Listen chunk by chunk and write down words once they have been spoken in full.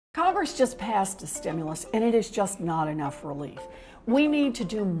Congress just passed a stimulus, and it is just not enough relief. We need to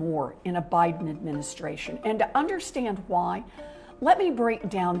do more in a Biden administration. And to understand why, let me break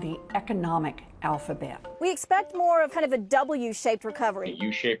down the economic alphabet. We expect more of kind of a W-shaped recovery. A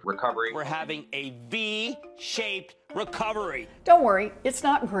U-shaped recovery. We're having a V-shaped recovery. Don't worry, it's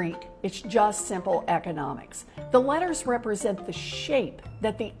not Greek. It's just simple economics. The letters represent the shape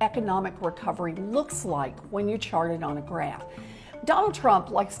that the economic recovery looks like when you chart it on a graph. Donald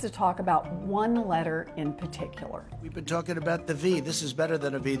Trump likes to talk about one letter in particular. We've been talking about the V. This is better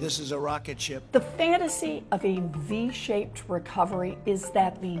than a V. This is a rocket ship. The fantasy of a V-shaped recovery is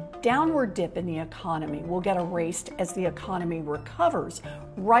that the downward dip in the economy will get erased as the economy recovers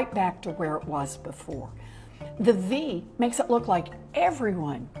right back to where it was before. The V makes it look like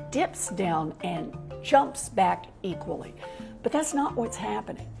everyone dips down and jumps back equally. But that's not what's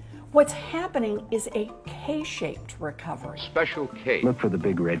happening. What's happening is a K-shaped recovery. Special K. Look for the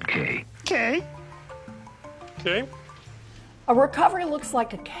big red K. Okay. A recovery looks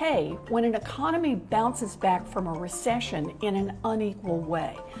like a K when an economy bounces back from a recession in an unequal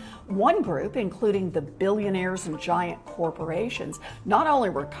way. One group, including the billionaires and giant corporations, not only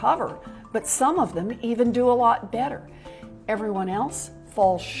recover, but some of them even do a lot better. Everyone else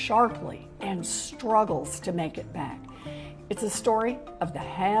falls sharply and struggles to make it back. It's a story of the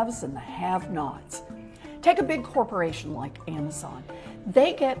haves and the have-nots. Take a big corporation like Amazon.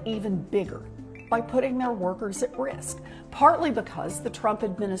 They get even bigger by putting their workers at risk, partly because the Trump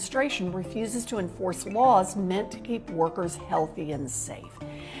administration refuses to enforce laws meant to keep workers healthy and safe.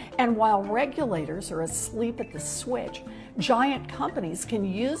 And while regulators are asleep at the switch, giant companies can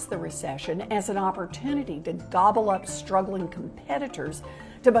use the recession as an opportunity to gobble up struggling competitors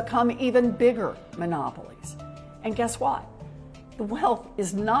to become even bigger monopolies. And guess what? The wealth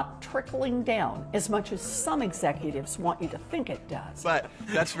is not trickling down as much as some executives want you to think it does. But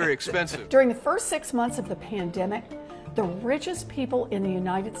that's very expensive. During the first 6 months of the pandemic, the richest people in the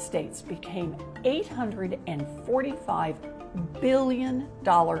United States became $845 billion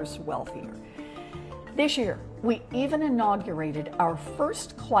wealthier. This year, we even inaugurated our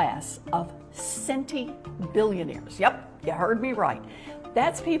first class of centibillionaires. Yep, you heard me right.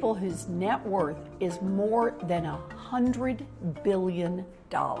 That's people whose net worth is more than $100 billion.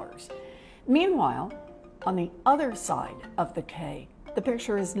 Meanwhile, on the other side of the K, the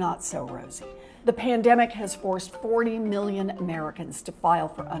picture is not so rosy. The pandemic has forced 40 million Americans to file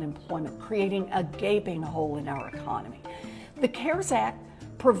for unemployment, creating a gaping hole in our economy. The CARES Act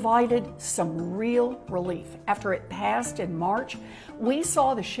provided some real relief. After it passed in March, we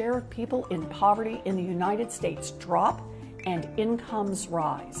saw the share of people in poverty in the United States drop and incomes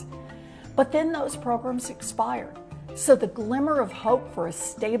rise. But then those programs expired, so the glimmer of hope for a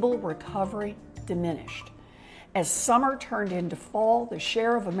stable recovery diminished. As summer turned into fall, the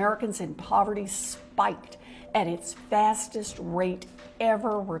share of Americans in poverty spiked at its fastest rate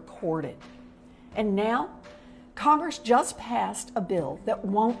ever recorded. And now, Congress just passed a bill that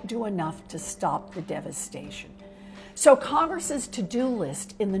won't do enough to stop the devastation. So Congress's to-do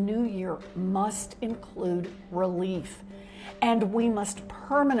list in the new year must include relief. And we must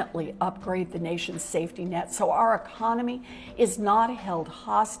permanently upgrade the nation's safety net so our economy is not held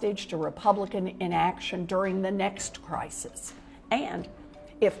hostage to Republican inaction during the next crisis. And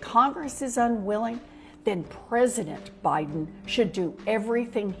if Congress is unwilling, then President Biden should do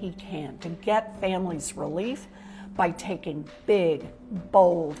everything he can to get families relief by taking big,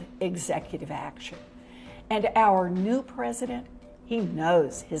 bold executive action. And our new president, he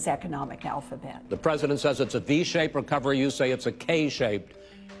knows his economic alphabet. The president says it's a V-shaped recovery. You say it's a K-shaped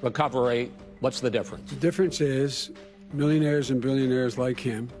recovery. What's the difference? The difference is millionaires and billionaires like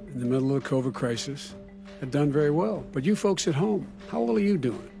him in the middle of the COVID crisis have done very well. But you folks at home, how well are you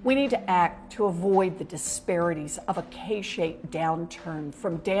doing? We need to act to avoid the disparities of a K-shaped downturn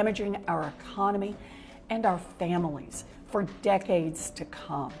from damaging our economy and our families for decades to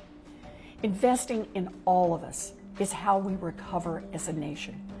come. Investing in all of us is how we recover as a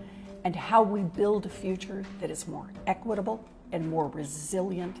nation and how we build a future that is more equitable and more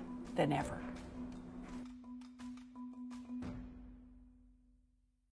resilient than ever.